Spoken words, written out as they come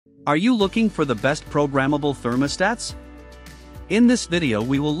Are you looking for the best programmable thermostats? In this video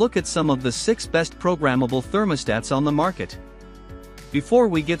we will look at some of the 6 best programmable thermostats on the market. Before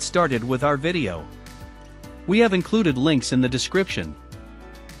we get started with our video, we have included links in the description,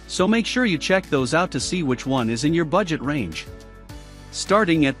 so make sure you check those out to see which one is in your budget range.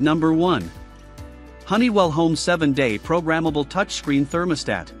 Starting at number 1. Honeywell Home 7-Day Programmable Touchscreen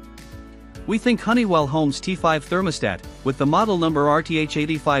Thermostat. We think Honeywell Home's T5 thermostat, with the model number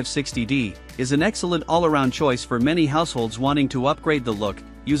RTH8560D, is an excellent all-around choice for many households wanting to upgrade the look,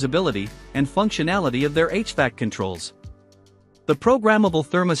 usability, and functionality of their HVAC controls. The programmable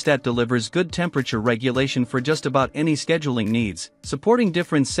thermostat delivers good temperature regulation for just about any scheduling needs, supporting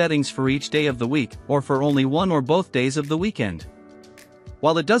different settings for each day of the week or for only one or both days of the weekend.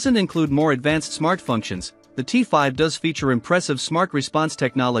 While it doesn't include more advanced smart functions, the T5 does feature impressive smart response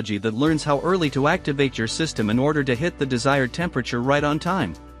technology that learns how early to activate your system in order to hit the desired temperature right on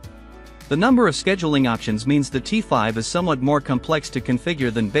time. The number of scheduling options means the T5 is somewhat more complex to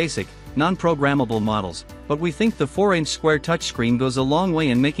configure than basic, non-programmable models, but we think the 4-inch square touchscreen goes a long way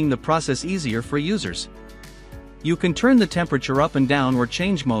in making the process easier for users. You can turn the temperature up and down or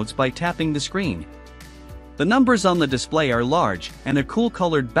change modes by tapping the screen. The numbers on the display are large, and a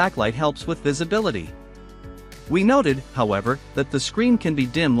cool-colored backlight helps with visibility. We noted, however, that the screen can be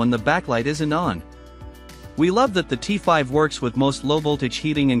dim when the backlight isn't on. We love that the T5 works with most low-voltage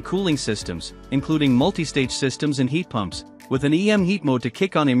heating and cooling systems, including multi-stage systems and heat pumps, with an EM heat mode to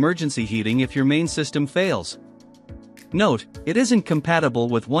kick on emergency heating if your main system fails. Note, it isn't compatible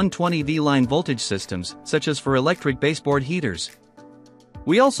with 120V line voltage systems, such as for electric baseboard heaters.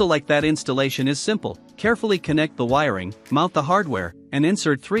 We also like that installation is simple. Carefully connect the wiring, mount the hardware, and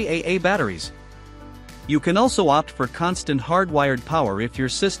insert 3 AA batteries. You can also opt for constant hardwired power if your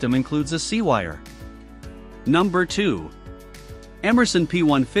system includes a C-wire. Number 2. Emerson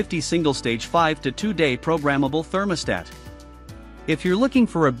P150 Single-Stage 5-to-2-Day Programmable Thermostat. If you're looking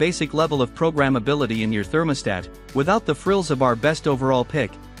for a basic level of programmability in your thermostat, without the frills of our best overall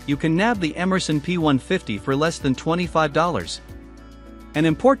pick, you can nab the Emerson P150 for less than $25. An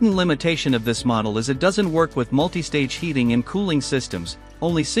important limitation of this model is it doesn't work with multi-stage heating and cooling systems,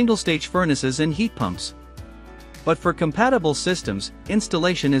 only single-stage furnaces and heat pumps. But for compatible systems,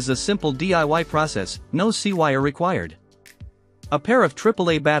 installation is a simple DIY process, no C-wire required. A pair of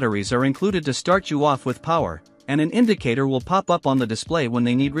AAA batteries are included to start you off with power, and an indicator will pop up on the display when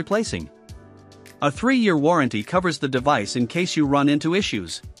they need replacing. A 3-year warranty covers the device in case you run into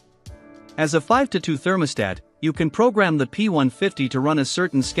issues. As a 5-to-2 thermostat, you can program the P150 to run a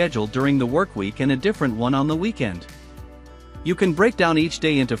certain schedule during the work week and a different one on the weekend. You can break down each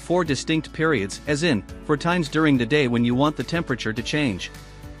day into 4 distinct periods, as in, for times during the day when you want the temperature to change.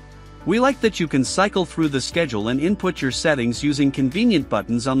 We like that you can cycle through the schedule and input your settings using convenient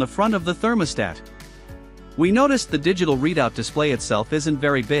buttons on the front of the thermostat. We noticed the digital readout display itself isn't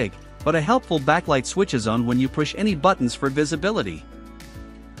very big, but a helpful backlight switches on when you push any buttons for visibility.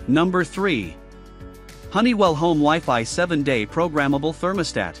 Number 3. Honeywell Home Wi-Fi 7-Day Programmable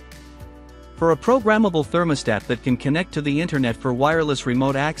Thermostat. For a programmable thermostat that can connect to the internet for wireless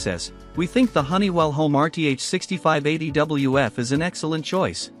remote access, we think the Honeywell Home RTH6580WF is an excellent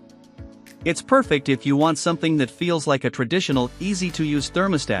choice. It's perfect if you want something that feels like a traditional, easy-to-use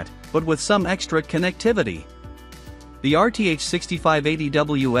thermostat, but with some extra connectivity. The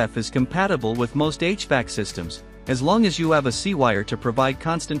RTH6580WF is compatible with most HVAC systems, as long as you have a C-wire to provide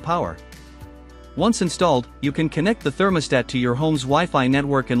constant power. Once installed, you can connect the thermostat to your home's Wi-Fi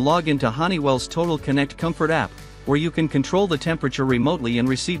network and log into Honeywell's Total Connect Comfort app, where you can control the temperature remotely and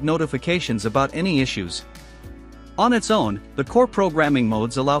receive notifications about any issues. On its own, the core programming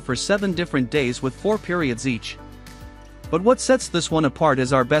modes allow for 7 different days with 4 periods each. But what sets this one apart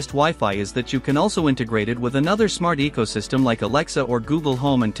as our best Wi-Fi is that you can also integrate it with another smart ecosystem like Alexa or Google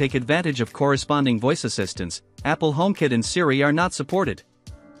Home and take advantage of corresponding voice assistants. Apple HomeKit and Siri are not supported.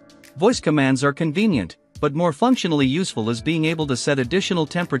 Voice commands are convenient, but more functionally useful is being able to set additional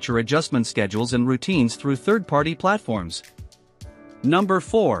temperature adjustment schedules and routines through third-party platforms. Number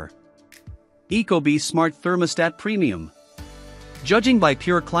 4. Ecobee Smart Thermostat Premium. Judging by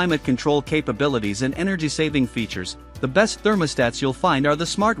pure climate control capabilities and energy-saving features, the best thermostats you'll find are the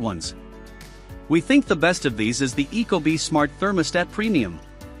smart ones. We think the best of these is the Ecobee Smart Thermostat Premium.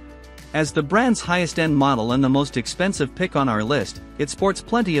 As the brand's highest-end model and the most expensive pick on our list, it sports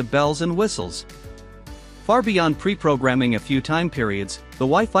plenty of bells and whistles. Far beyond pre-programming a few time periods, the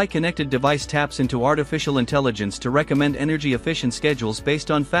Wi-Fi connected device taps into artificial intelligence to recommend energy-efficient schedules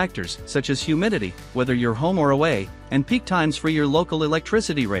based on factors such as humidity, whether you're home or away, and peak times for your local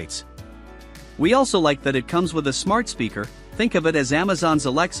electricity rates. We also like that it comes with a smart speaker. Think of it as Amazon's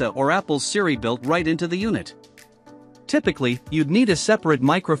Alexa or Apple's Siri built right into the unit. Typically, you'd need a separate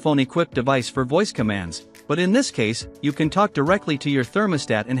microphone-equipped device for voice commands, but in this case, you can talk directly to your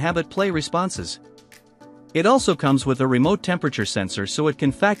thermostat and have it play responses. It also comes with a remote temperature sensor so it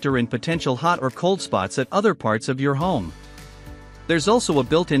can factor in potential hot or cold spots at other parts of your home. There's also a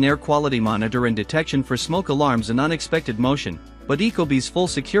built-in air quality monitor and detection for smoke alarms and unexpected motion, but Ecobee's full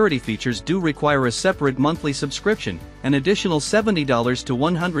security features do require a separate monthly subscription, an additional $70 to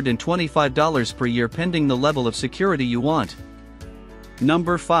 $125 per year pending the level of security you want.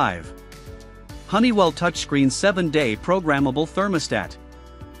 Number 5. Honeywell Touchscreen 7-Day Programmable Thermostat.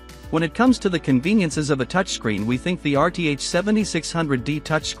 When it comes to the conveniences of a touchscreen, we think the RTH7600D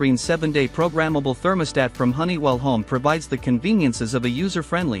Touchscreen 7-Day Programmable Thermostat from Honeywell Home provides the conveniences of a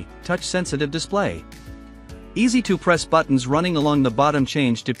user-friendly, touch-sensitive display. Easy-to-press buttons running along the bottom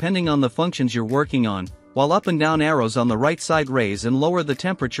change depending on the functions you're working on, while up and down arrows on the right side raise and lower the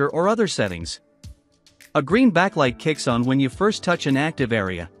temperature or other settings. A green backlight kicks on when you first touch an active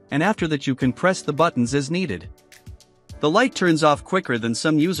area, and after that you can press the buttons as needed. The light turns off quicker than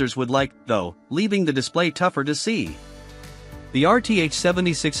some users would like, though, leaving the display tougher to see. The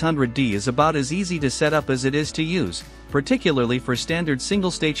RTH7600D is about as easy to set up as it is to use, particularly for standard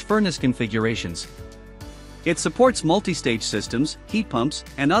single-stage furnace configurations. It supports multi-stage systems, heat pumps,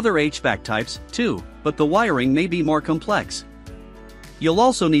 and other HVAC types, too, but the wiring may be more complex. You'll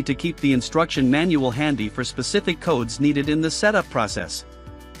also need to keep the instruction manual handy for specific codes needed in the setup process.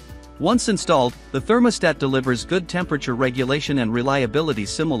 Once installed, the thermostat delivers good temperature regulation and reliability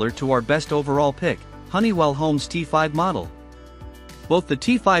similar to our best overall pick, Honeywell Home's T5 model. Both the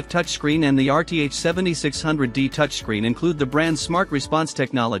T5 touchscreen and the RTH7600D touchscreen include the brand's Smart Response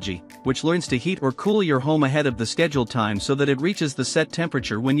technology, which learns to heat or cool your home ahead of the scheduled time so that it reaches the set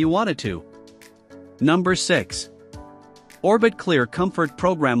temperature when you want it to. Number 6. Orbit Clear Comfort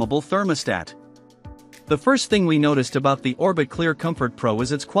Programmable Thermostat. The first thing we noticed about the Orbit Clear Comfort Pro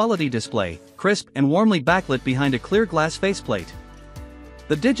is its quality display, crisp and warmly backlit behind a clear glass faceplate.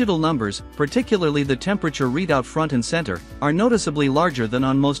 The digital numbers, particularly the temperature readout front and center, are noticeably larger than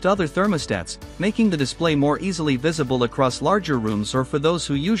on most other thermostats, making the display more easily visible across larger rooms or for those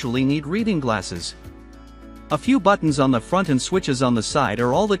who usually need reading glasses. A few buttons on the front and switches on the side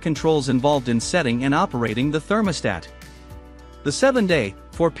are all the controls involved in setting and operating the thermostat. The 7-day,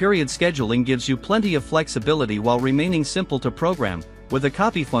 4-period scheduling gives you plenty of flexibility while remaining simple to program, with a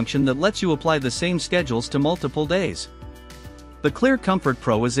copy function that lets you apply the same schedules to multiple days. The Clear Comfort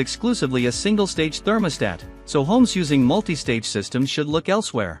Pro is exclusively a single-stage thermostat, so homes using multi-stage systems should look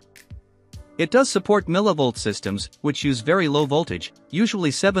elsewhere. It does support millivolt systems, which use very low voltage, usually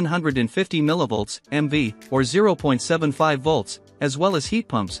 750 millivolts, MV, or 0.75 volts, as well as heat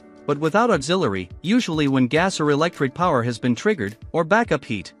pumps, but without auxiliary, usually when gas or electric power has been triggered, or backup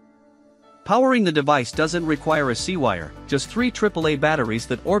heat. Powering the device doesn't require a C-wire, just 3 AAA batteries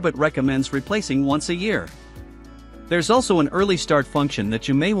that Orbit recommends replacing once a year. There's also an early start function that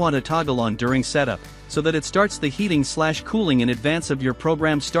you may want to toggle on during setup, so that it starts the heating/cooling in advance of your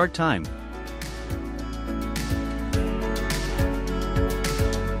programmed start time.